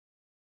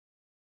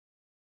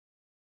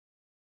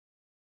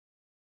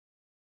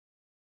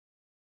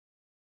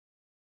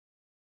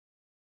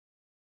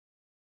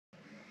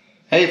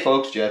Hey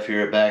folks, Jeff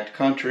here at Back to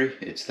Country.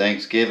 It's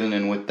Thanksgiving,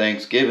 and with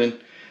Thanksgiving,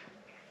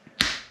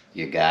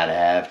 you gotta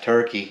have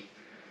turkey.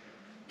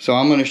 So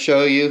I'm gonna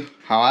show you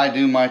how I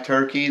do my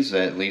turkeys,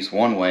 at least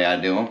one way I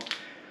do them.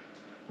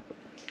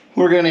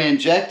 We're gonna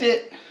inject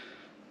it,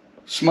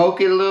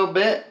 smoke it a little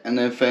bit, and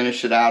then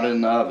finish it out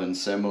in the oven,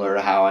 similar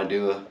to how I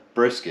do a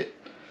brisket.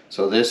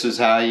 So this is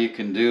how you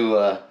can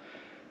do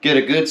get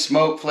a good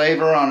smoke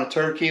flavor on a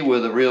turkey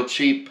with a real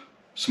cheap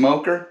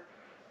smoker.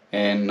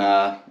 And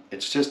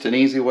it's just an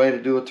easy way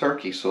to do a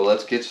turkey. So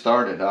let's get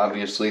started.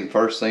 Obviously, the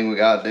first thing we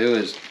gotta do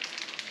is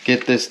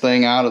get this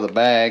thing out of the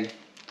bag.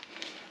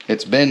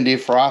 It's been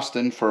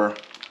defrosting for,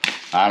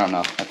 I don't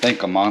know, I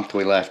think a month.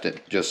 We left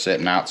it just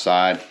sitting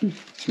outside.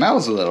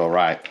 Smells a little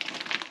ripe.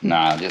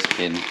 Nah, just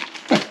kidding.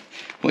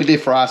 We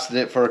defrosted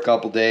it for a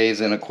couple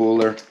days in a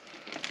cooler,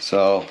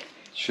 so it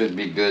should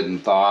be good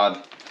and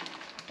thawed.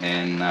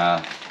 And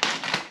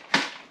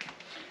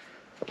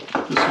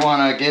just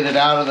want to get it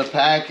out of the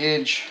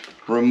package,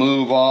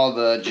 remove all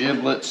the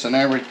giblets and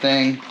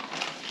everything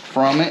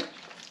from it,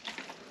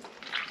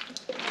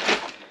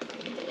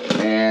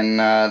 and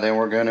then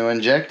we're going to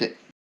inject it.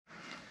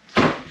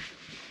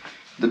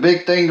 The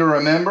big thing to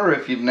remember,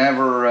 if you've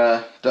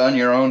never done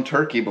your own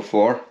turkey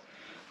before,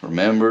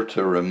 remember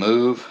to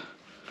remove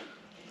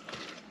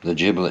the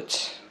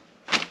giblets.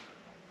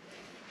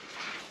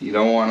 You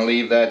don't want to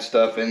leave that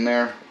stuff in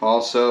there.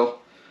 Also,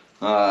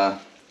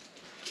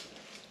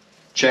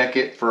 check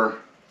it for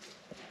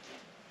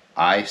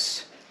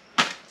ice.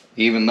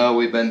 Even though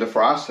we've been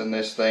defrosting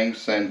this thing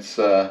since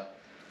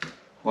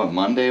what,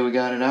 Monday we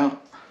got it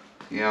out?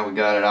 Yeah, we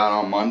got it out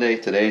on Monday.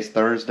 Today's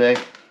Thursday.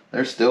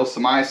 There's still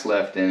some ice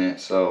left in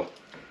it, so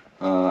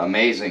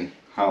amazing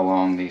how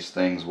long these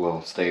things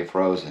will stay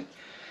frozen.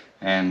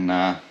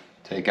 And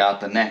take out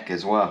the neck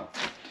as well.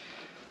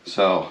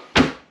 So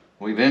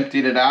we've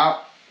emptied it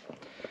out.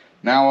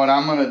 Now what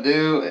I'm going to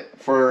do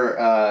for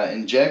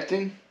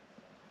injecting,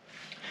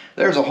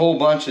 there's a whole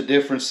bunch of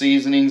different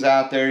seasonings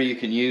out there you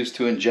can use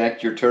to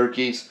inject your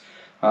turkeys.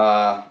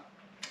 I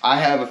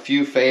have a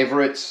few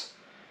favorites.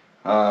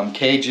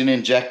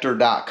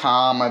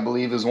 CajunInjector.com, I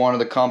believe, is one of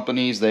the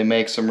companies. They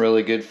make some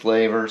really good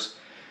flavors.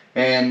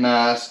 And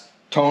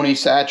Tony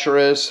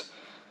Chachere's.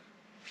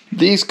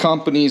 These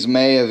companies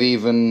may have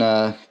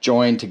even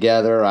joined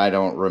together. I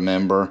don't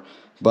remember.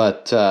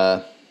 But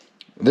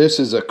this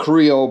is a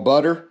Creole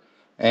butter.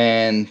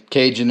 And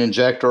Cajun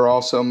Injector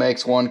also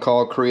makes one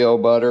called Creole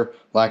butter.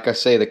 Like I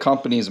say, the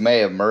companies may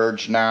have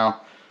merged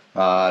now.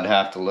 I'd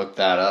have to look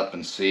that up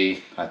and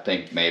see. I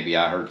think maybe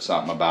I heard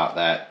something about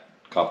that.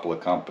 A couple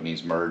of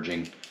companies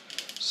merging.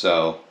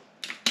 So,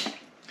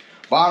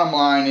 bottom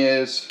line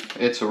is,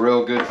 it's a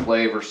real good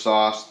flavor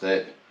sauce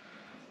that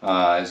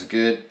is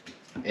good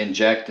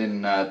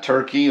injecting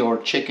turkey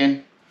or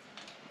chicken.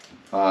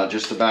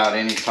 Just about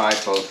any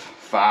type of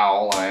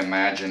fowl, I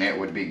imagine it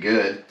would be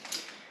good.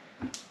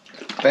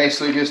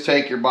 Basically, just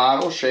take your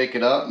bottle, shake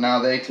it up. Now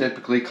they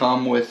typically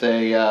come with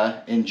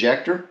a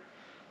injector.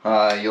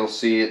 You'll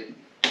see it,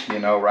 you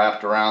know,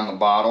 wrapped around the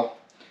bottle,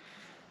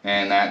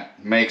 and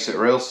that makes it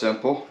real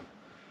simple.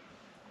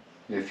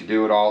 If you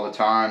do it all the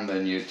time,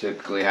 then you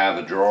typically have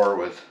a drawer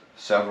with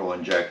several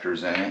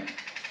injectors in it.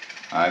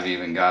 I've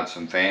even got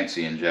some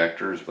fancy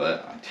injectors,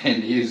 but I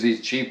tend to use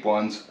these cheap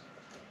ones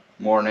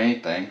more than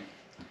anything.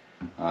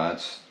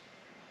 It's,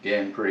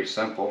 again, pretty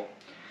simple.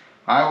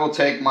 I will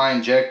take my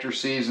injector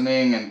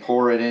seasoning and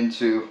pour it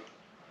into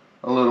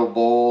a little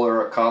bowl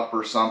or a cup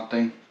or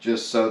something,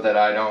 just so that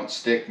I don't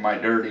stick my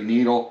dirty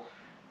needle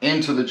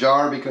into the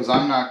jar, because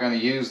I'm not going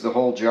to use the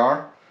whole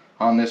jar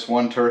on this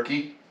one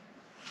turkey.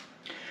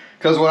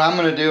 Because what I'm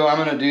going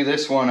to do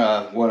this one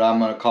what I'm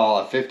going to call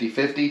a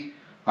 50-50.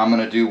 I'm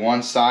going to do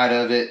one side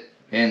of it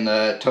in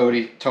the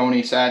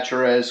Tony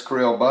Chachere's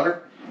Creole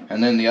butter,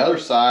 and then the other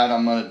side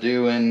I'm going to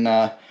do in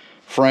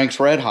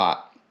Frank's Red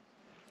Hot.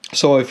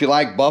 So if you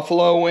like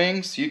buffalo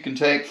wings, you can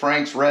take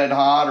Frank's Red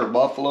Hot or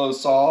buffalo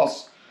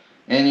sauce,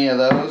 any of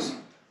those,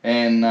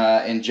 and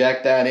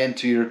inject that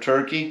into your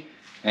turkey,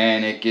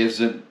 and it gives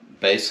it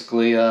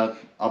basically a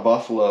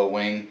buffalo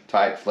wing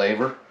type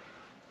flavor.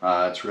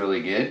 It's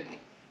really good.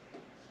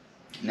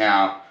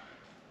 Now,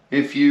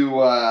 if you,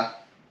 well,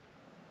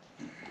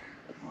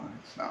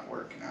 it's not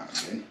working out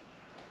good.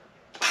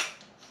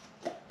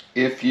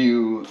 If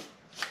you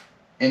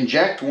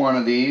inject one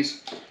of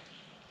these,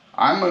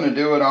 I'm going to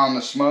do it on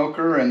the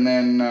smoker, and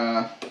then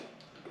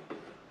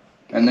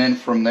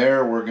from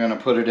there we're going to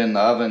put it in the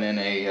oven in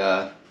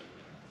a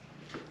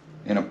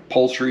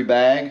poultry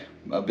bag,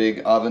 a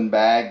big oven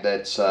bag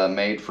that's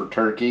made for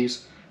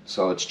turkeys,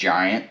 so it's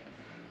giant.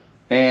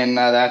 And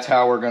that's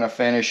how we're going to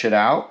finish it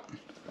out.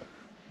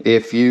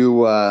 If you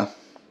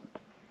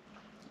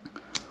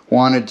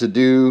wanted to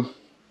do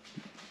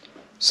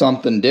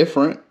something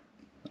different,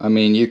 I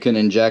mean, you can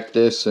inject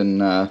this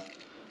and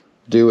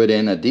do it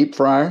in a deep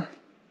fryer.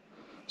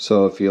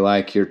 So if you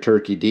like your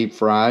turkey deep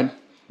fried,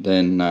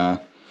 then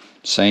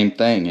same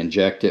thing.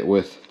 Inject it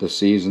with the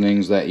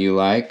seasonings that you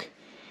like,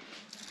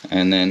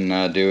 and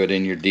then do it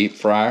in your deep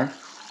fryer.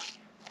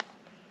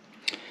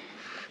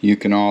 You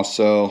can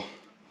also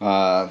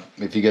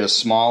If you get a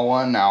small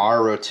one, now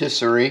our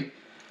rotisserie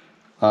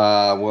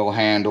will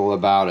handle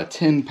about a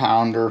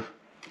 10-pounder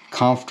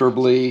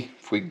comfortably.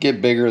 If we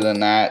get bigger than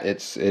that,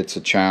 it's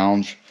a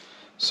challenge.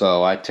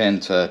 So I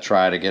tend to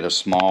try to get a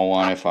small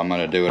one if I'm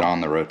going to do it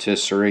on the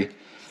rotisserie.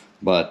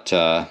 But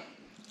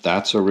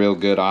that's a real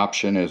good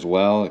option as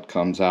well. It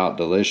comes out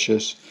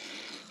delicious.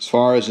 As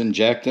far as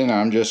injecting,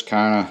 I'm just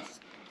kind of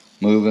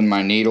moving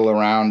my needle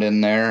around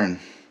in there and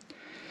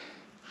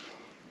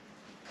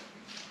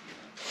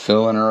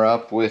filling her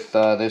up with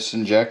this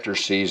injector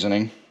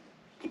seasoning.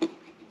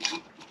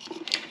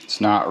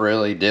 It's not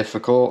really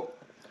difficult,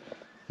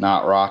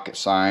 not rocket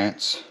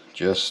science.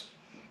 Just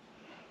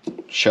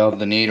shove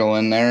the needle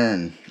in there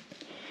and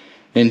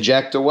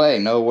inject away.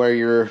 Know where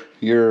your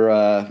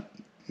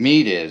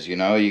meat is. You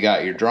know, you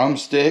got your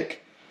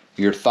drumstick,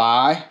 your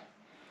thigh,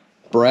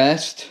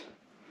 breast,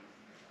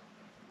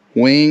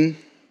 wing.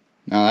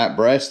 Now that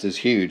breast is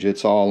huge.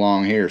 It's all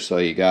along here, so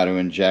you got to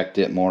inject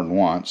it more than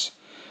once.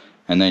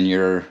 And then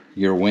your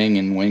wing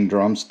and wing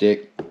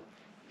drumstick,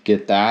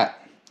 get that.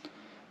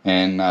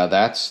 And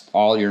that's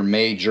all your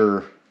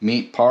major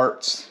meat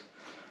parts.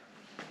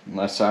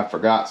 Unless I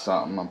forgot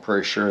something, I'm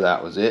pretty sure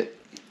that was it.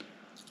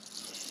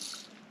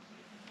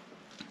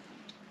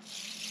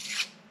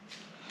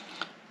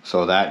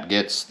 So that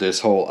gets this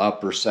whole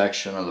upper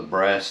section of the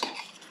breast.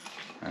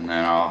 And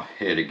then I'll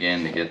hit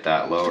again to get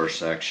that lower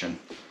section.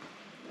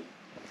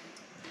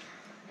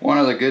 One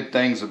of the good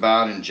things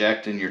about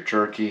injecting your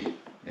turkey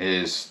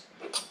is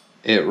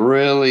it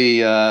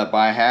really,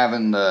 by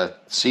having the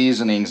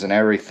seasonings and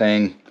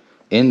everything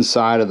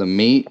inside of the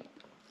meat,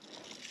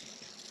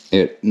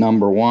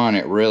 number one,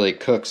 it really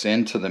cooks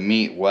into the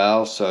meat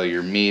well, so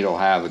your meat will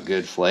have a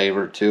good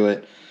flavor to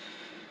it.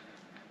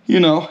 You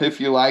know, if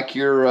you like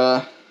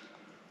your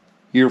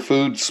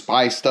food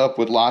spiced up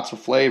with lots of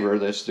flavor,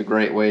 this is a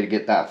great way to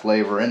get that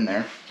flavor in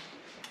there.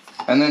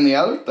 And then the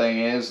other thing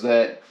is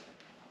that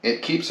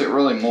it keeps it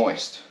really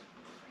moist.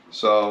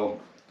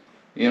 So,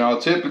 you know,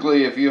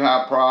 typically if you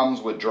have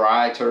problems with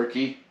dry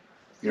turkey,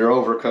 you're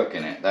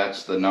overcooking it.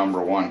 That's the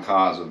number one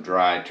cause of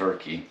dry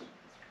turkey.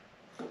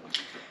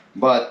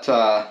 But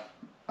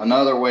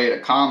another way to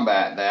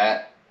combat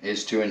that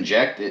is to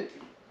inject it.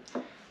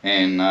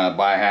 And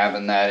by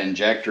having that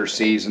injector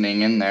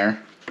seasoning in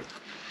there,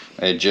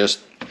 it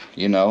just,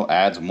 you know,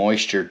 adds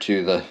moisture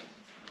to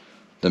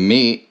the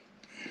meat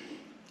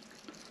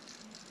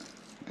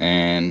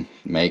and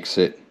makes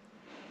it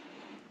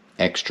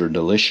extra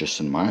delicious,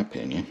 in my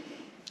opinion.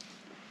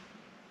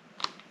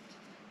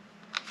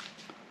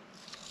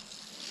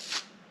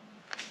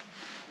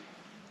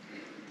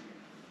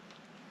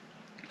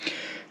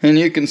 And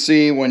you can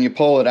see when you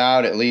pull it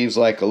out, it leaves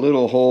like a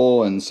little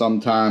hole, and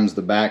sometimes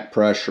the back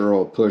pressure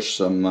will push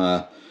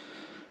some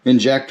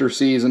injector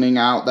seasoning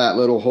out that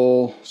little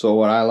hole. So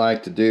what I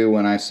like to do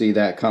when I see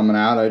that coming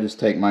out, I just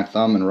take my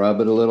thumb and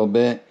rub it a little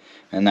bit,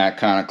 and that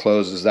kind of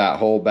closes that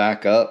hole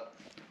back up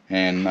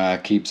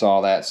and keeps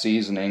all that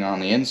seasoning on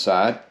the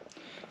inside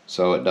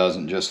so it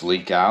doesn't just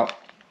leak out.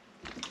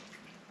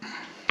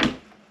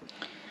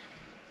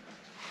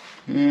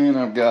 And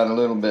I've got a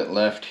little bit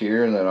left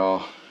here that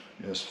I'll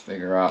just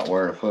figure out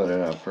where to put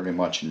it. I've pretty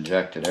much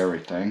injected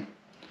everything.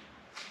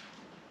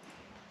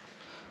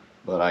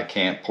 But I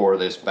can't pour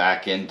this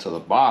back into the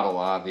bottle,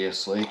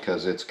 obviously,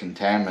 because it's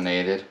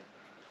contaminated.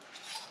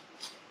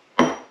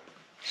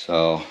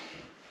 So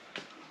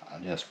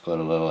I'll just put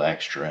a little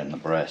extra in the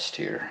breast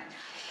here.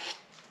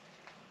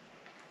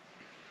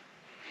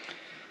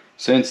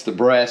 Since the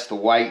breast, the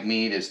white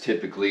meat, is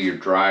typically your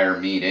drier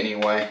meat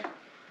anyway,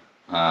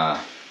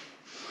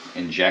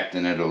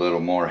 injecting it a little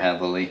more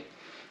heavily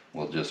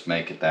will just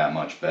make it that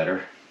much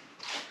better.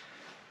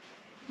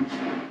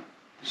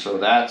 So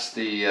that's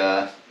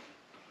the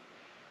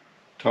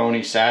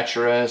Tony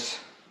Chachere's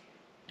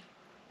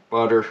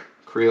butter,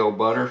 Creole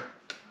butter.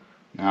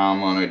 Now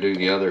I'm going to do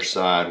the other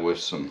side with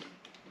some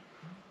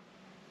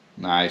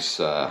nice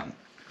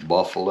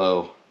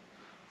buffalo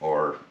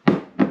or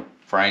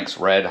Frank's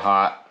Red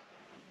Hot.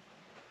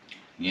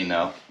 You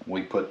know,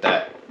 we put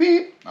that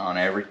beep on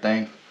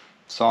everything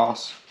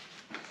sauce.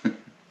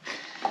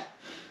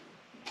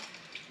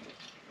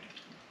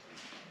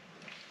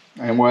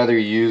 And whether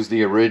you use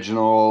the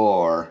original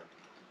or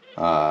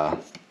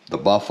the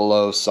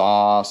buffalo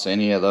sauce,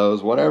 any of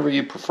those, whatever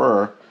you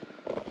prefer.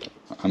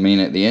 I mean,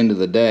 at the end of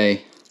the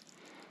day,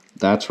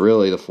 that's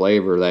really the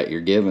flavor that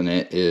you're giving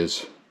it,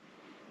 is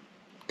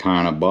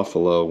kind of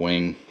buffalo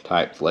wing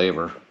type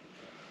flavor.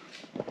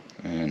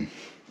 And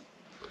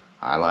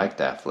I like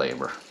that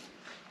flavor.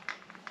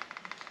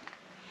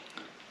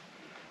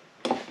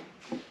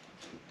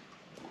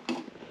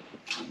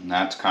 And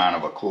that's kind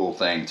of a cool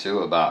thing too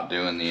about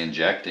doing the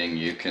injecting.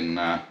 You can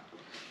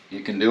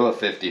do a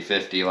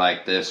 50-50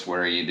 like this,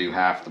 where you do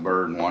half the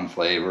bird in one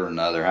flavor,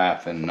 another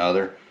half in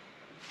another.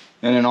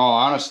 And in all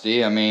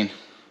honesty, I mean,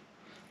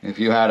 if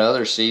you had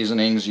other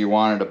seasonings you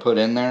wanted to put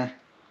in there,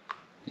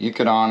 you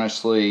could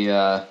honestly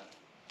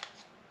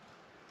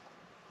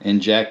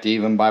inject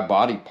even by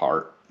body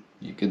part.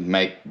 You could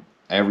make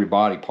every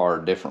body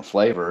part a different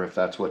flavor if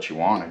that's what you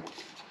wanted.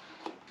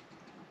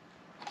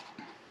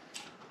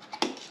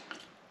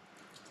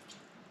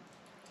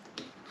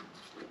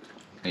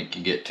 I think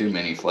you get too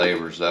many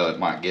flavors though, it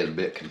might get a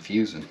bit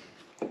confusing.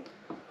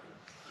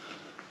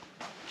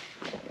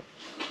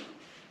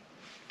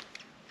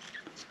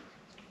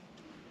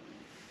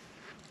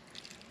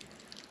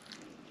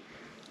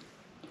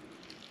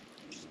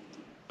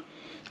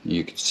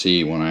 You can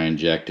see when I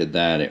injected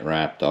that, it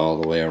wrapped all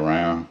the way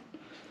around.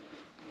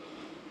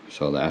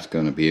 So that's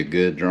going to be a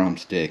good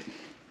drumstick.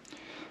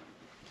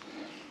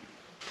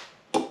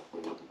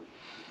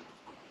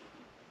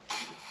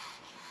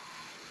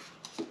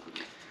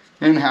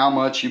 And how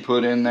much you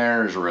put in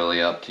there is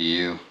really up to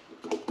you.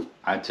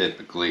 I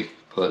typically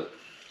put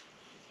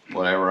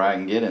whatever I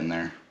can get in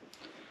there.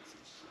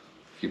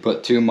 If you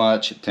put too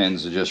much, it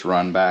tends to just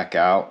run back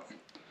out.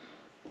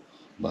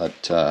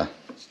 But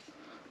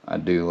I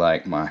do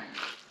like my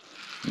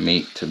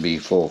meat to be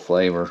full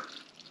flavor.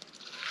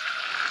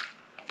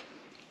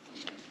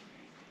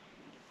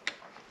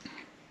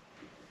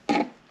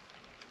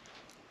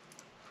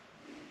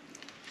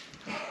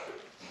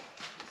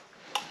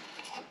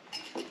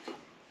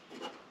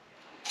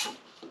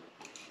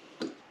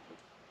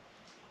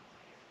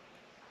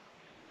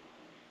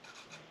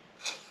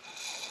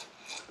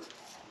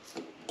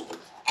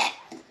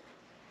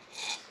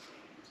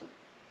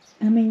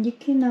 I mean, you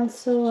can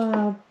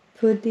also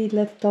put the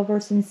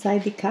leftovers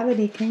inside the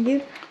cavity, can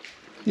you?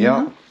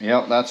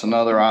 Yep, that's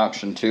another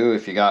option too.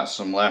 If you got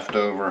some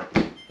leftover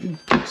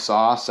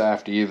sauce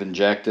after you've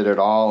injected it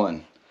all,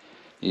 and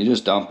you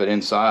just dump it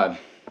inside.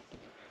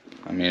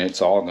 I mean,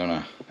 it's all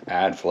gonna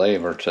add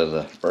flavor to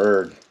the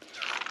bird.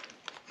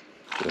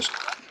 Just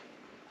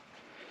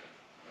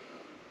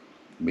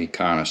be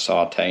kind of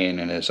sauteing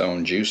in its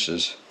own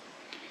juices.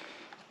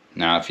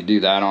 Now, if you do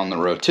that on the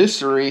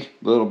rotisserie, a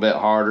little bit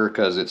harder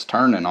because it's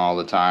turning all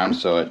the time,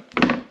 so it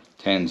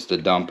tends to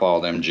dump all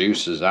them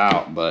juices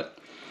out. But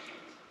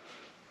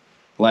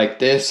like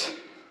this,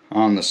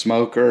 on the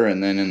smoker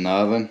and then in the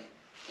oven,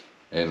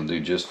 it'll do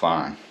just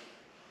fine.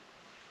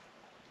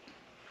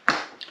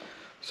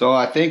 So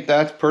I think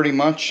that's pretty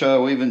much,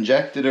 we've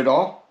injected it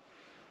all.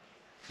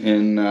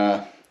 And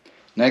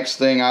next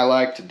thing I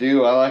like to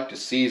do, I like to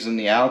season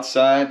the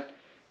outside.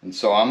 And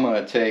so I'm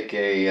going to take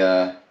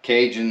a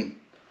Cajun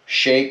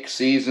shake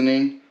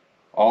seasoning,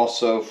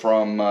 also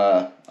from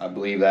I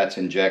believe that's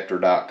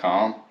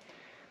injector.com,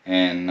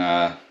 and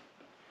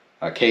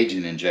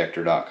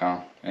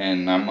CajunInjector.com,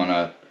 and I'm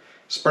gonna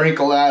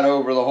sprinkle that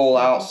over the whole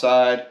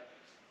outside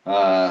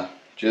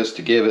just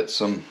to give it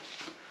some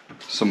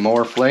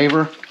more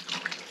flavor.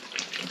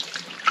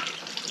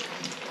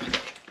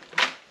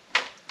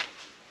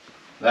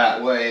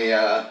 That way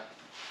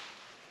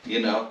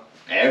you know,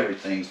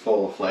 everything's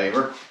full of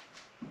flavor.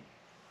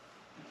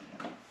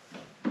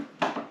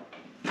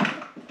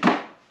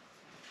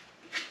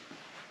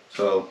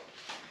 So,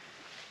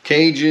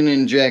 Cajun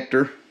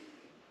Injector,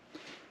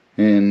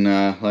 and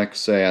like I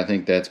say, I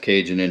think that's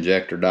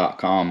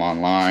CajunInjector.com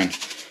online.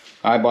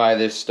 I buy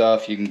this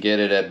stuff, you can get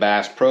it at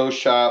Bass Pro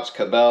Shops,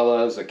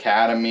 Cabela's,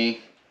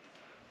 Academy,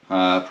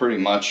 pretty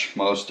much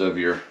most of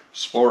your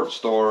sports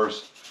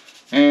stores,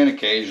 and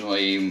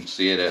occasionally you can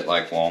see it at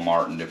like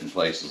Walmart and different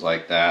places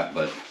like that,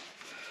 but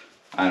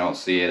I don't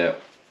see it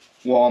at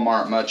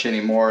Walmart much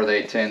anymore.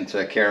 They tend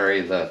to carry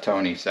the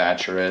Tony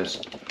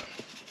Chachere's.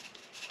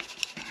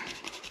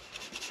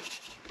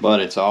 But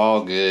it's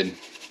all good.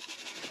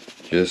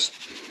 Just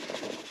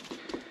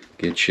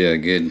get you a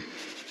good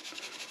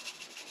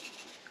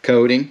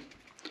coating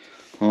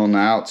on the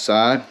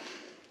outside.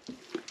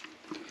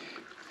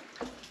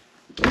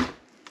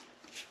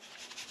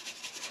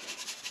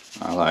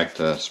 I like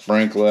to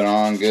sprinkle it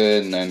on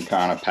good and then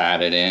kind of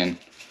pat it in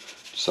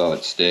so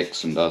it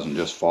sticks and doesn't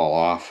just fall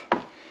off,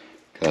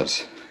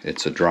 because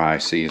it's a dry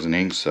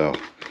seasoning, so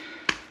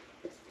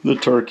the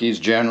turkey's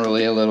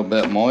generally a little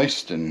bit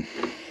moist, and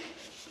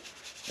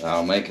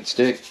that'll make it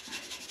stick.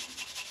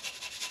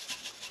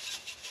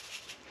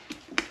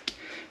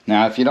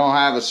 Now, if you don't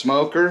have a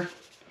smoker,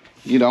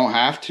 you don't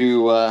have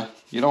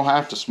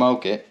to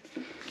smoke it.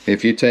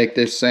 If you take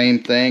this same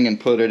thing and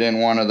put it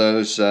in one of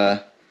those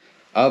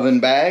oven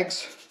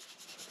bags,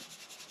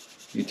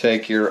 you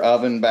take your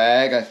oven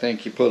bag, I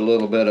think you put a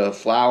little bit of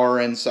flour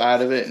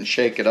inside of it and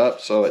shake it up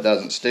so it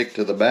doesn't stick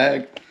to the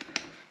bag,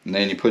 and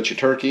then you put your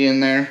turkey in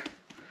there,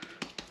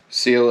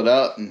 seal it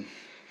up, and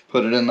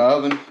put it in the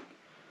oven.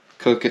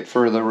 Cook it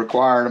for the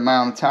required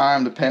amount of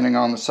time depending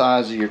on the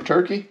size of your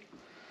turkey,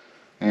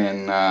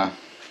 and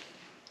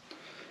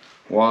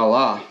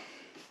voila,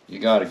 you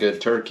got a good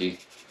turkey.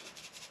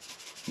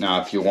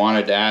 Now, if you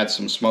wanted to add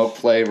some smoke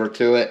flavor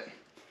to it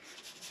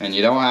and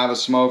you don't have a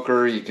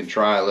smoker, you can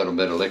try a little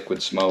bit of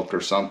liquid smoke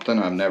or something.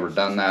 I've never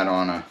done that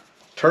on a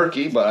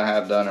turkey, but I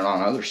have done it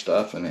on other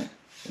stuff, and it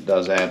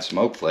does add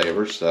smoke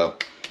flavor, so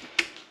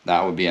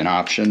that would be an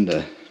option,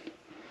 to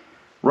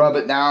rub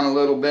it down a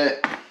little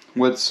bit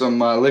with some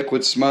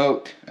liquid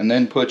smoke and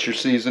then put your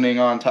seasoning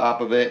on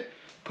top of it,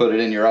 put it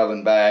in your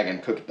oven bag,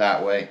 and cook it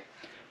that way.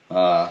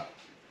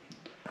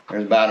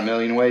 There's about a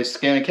million ways to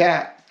skin a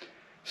cat.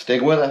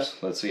 Stick with us,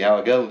 let's see how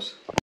it goes.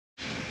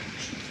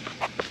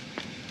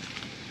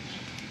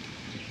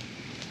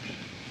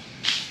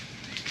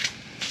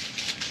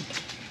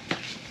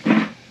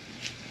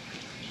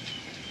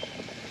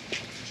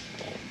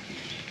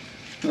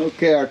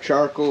 Okay, our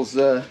charcoal's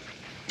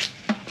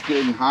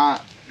getting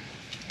hot.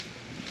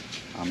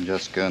 I'm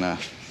just gonna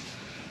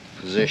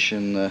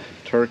position the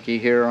turkey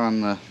here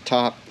on the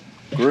top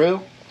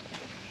grill.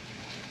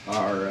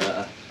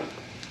 Our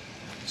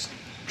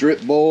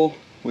drip bowl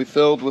we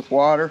filled with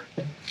water.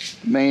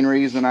 The main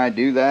reason I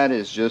do that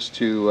is just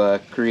to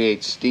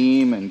create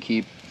steam and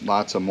keep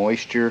lots of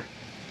moisture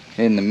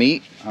in the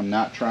meat. I'm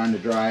not trying to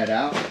dry it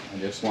out. I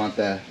just want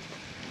to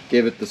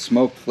give it the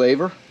smoked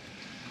flavor.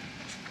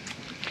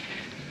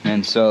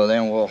 And so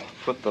then we'll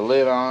put the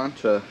lid on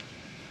to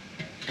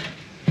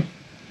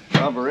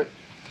cover it.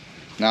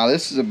 Now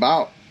this is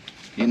about,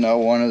 you know,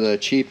 one of the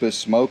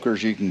cheapest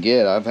smokers you can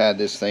get. I've had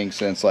this thing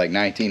since like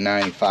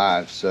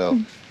 1995,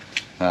 so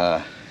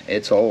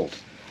it's old.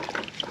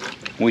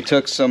 We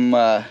took some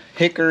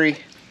hickory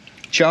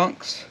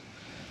chunks,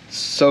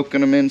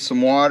 soaking them in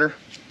some water,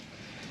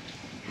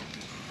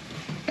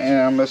 and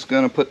I'm just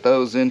going to put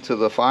those into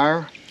the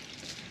fire,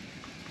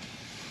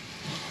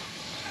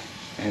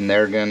 and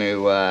they're going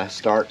to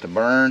start to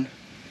burn,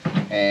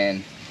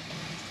 and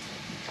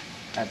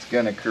that's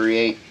going to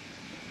create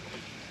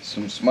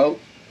some smoke.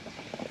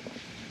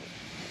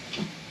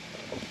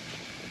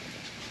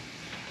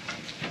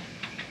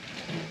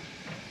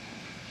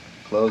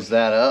 Close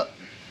that up.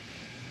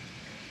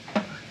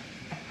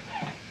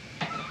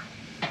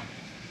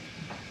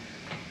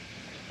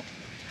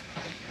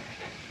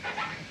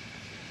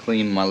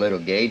 Clean my little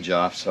gauge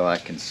off so I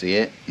can see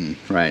it. And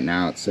right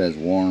now it says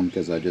warm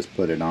because I just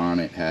put it on.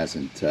 It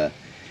hasn't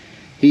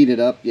heated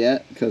up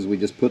yet because we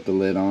just put the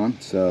lid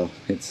on, so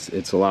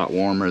it's a lot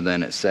warmer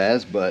than it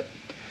says, but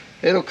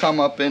it'll come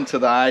up into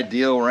the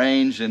ideal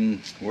range,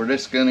 and we're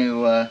just going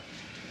to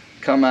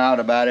come out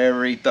about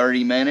every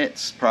 30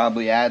 minutes,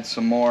 probably add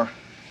some more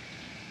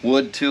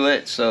wood to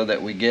it so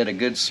that we get a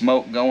good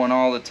smoke going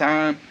all the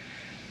time.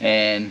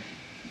 And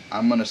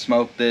I'm going to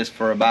smoke this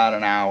for about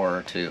an hour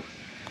or two.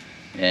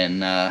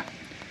 And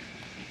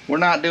we're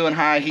not doing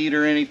high heat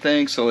or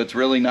anything, so it's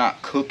really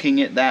not cooking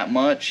it that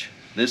much.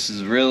 This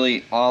is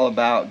really all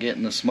about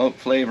getting the smoke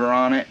flavor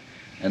on it,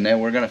 and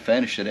then we're going to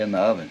finish it in the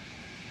oven.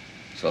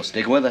 So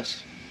stick with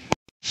us.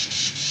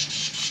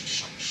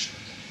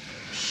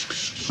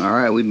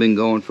 Alright, we've been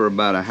going for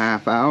about a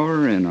half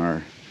hour, and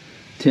our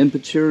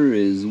temperature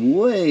is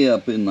way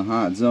up in the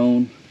hot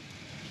zone.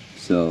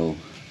 So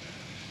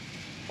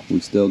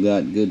we still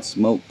got good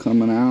smoke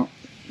coming out.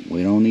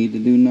 We don't need to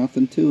do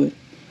nothing to it.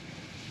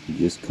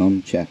 Just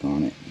come check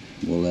on it.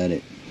 We'll let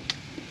it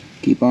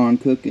keep on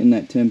cooking.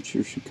 That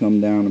temperature should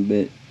come down a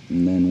bit,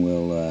 and then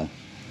we'll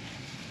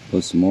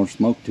put some more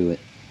smoke to it.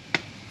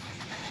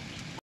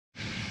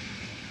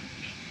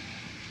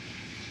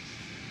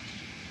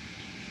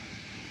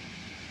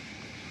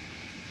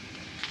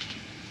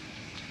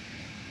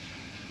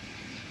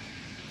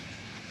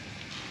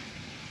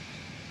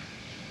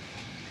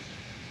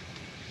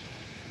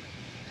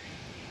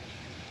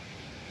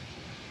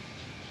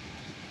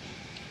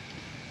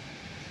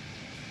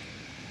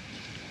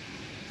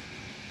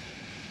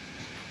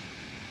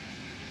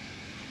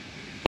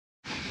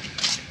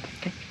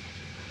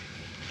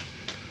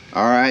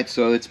 Alright,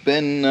 so it's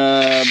been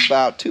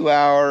about 2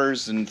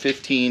 hours and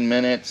 15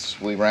 minutes.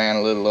 We ran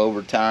a little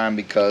overtime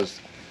because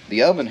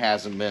the oven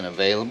hasn't been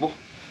available.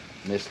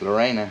 Miss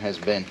Lorena has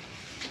been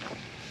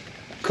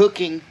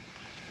cooking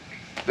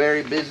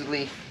very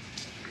busily,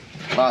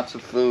 lots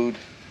of food.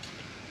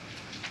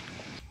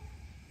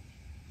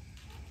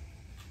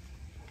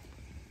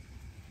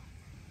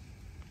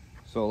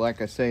 So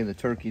like I say, the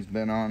turkey's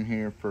been on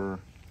here for a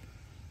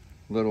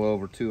little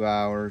over 2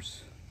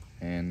 hours.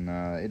 And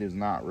it is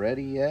not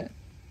ready yet.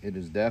 It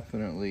has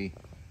definitely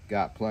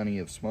got plenty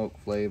of smoke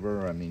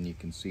flavor. I mean, you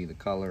can see the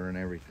color and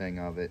everything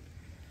of it.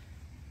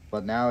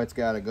 But now it's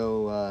got to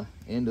go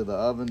into the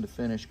oven to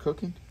finish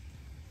cooking.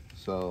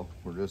 So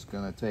we're just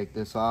going to take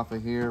this off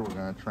of here. We're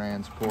going to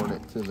transport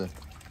it to the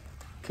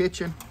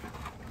kitchen.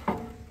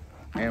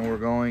 And we're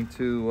going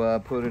to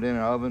put it in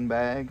an oven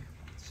bag,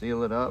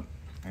 seal it up,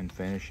 and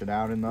finish it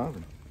out in the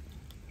oven.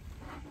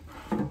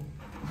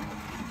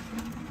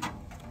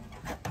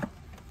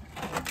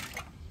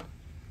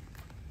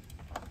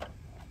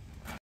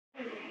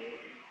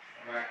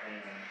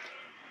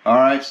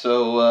 Alright,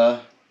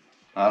 so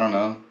I don't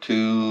know,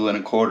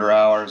 2¼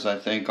 hours I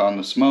think on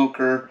the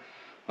smoker,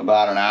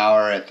 about an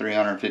hour at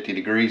 350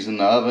 degrees in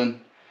the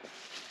oven.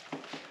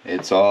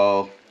 It's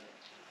all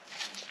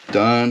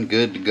done,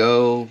 good to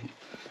go.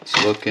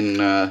 It's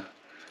looking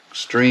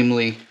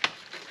extremely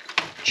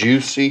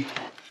juicy.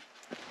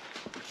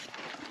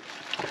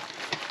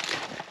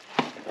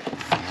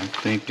 I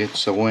think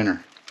it's a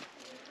winner.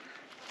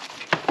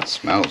 It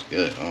smells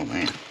good, oh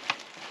man.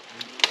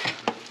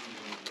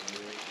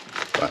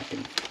 If I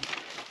can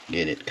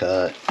get it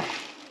cut.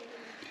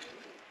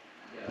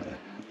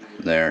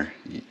 There.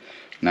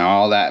 Now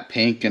all that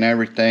pink and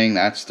everything,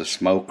 that's the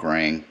smoke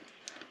ring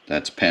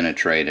that's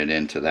penetrated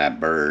into that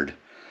bird.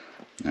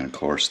 And of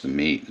course the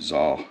meat is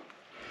all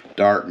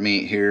dark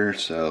meat here,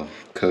 so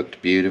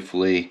cooked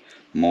beautifully,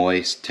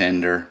 moist,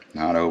 tender,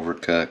 not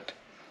overcooked.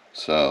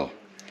 So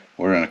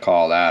we're going to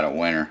call that a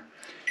winner.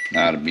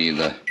 That'll be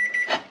the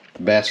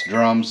best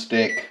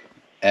drumstick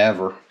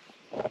ever.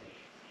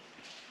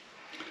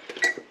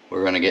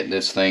 We're gonna get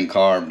this thing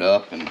carved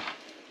up and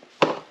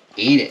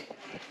eat it.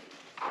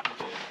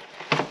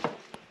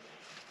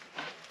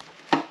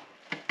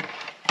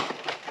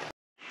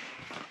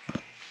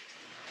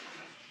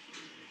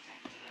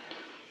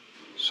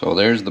 So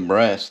there's the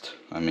breast.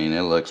 I mean,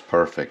 it looks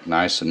perfect.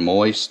 Nice and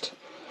moist.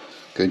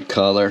 Good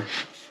color.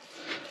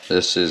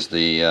 This is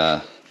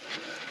the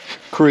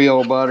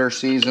Creole butter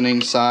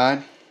seasoning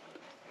side.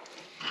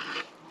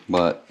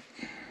 But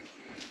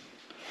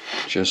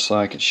just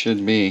like it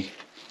should be.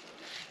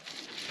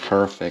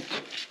 Perfect.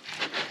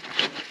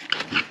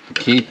 The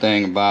key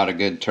thing about a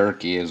good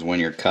turkey is when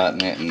you're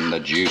cutting it and the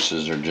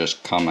juices are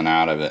just coming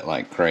out of it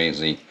like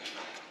crazy.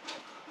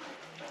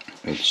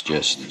 It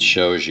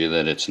shows you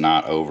that it's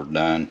not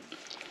overdone.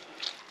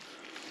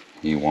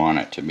 You want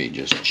it to be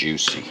just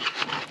juicy.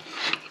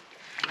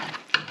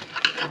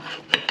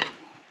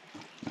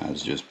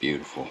 That's just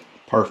beautiful.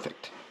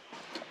 Perfect.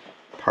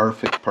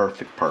 Perfect,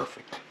 perfect,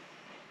 perfect.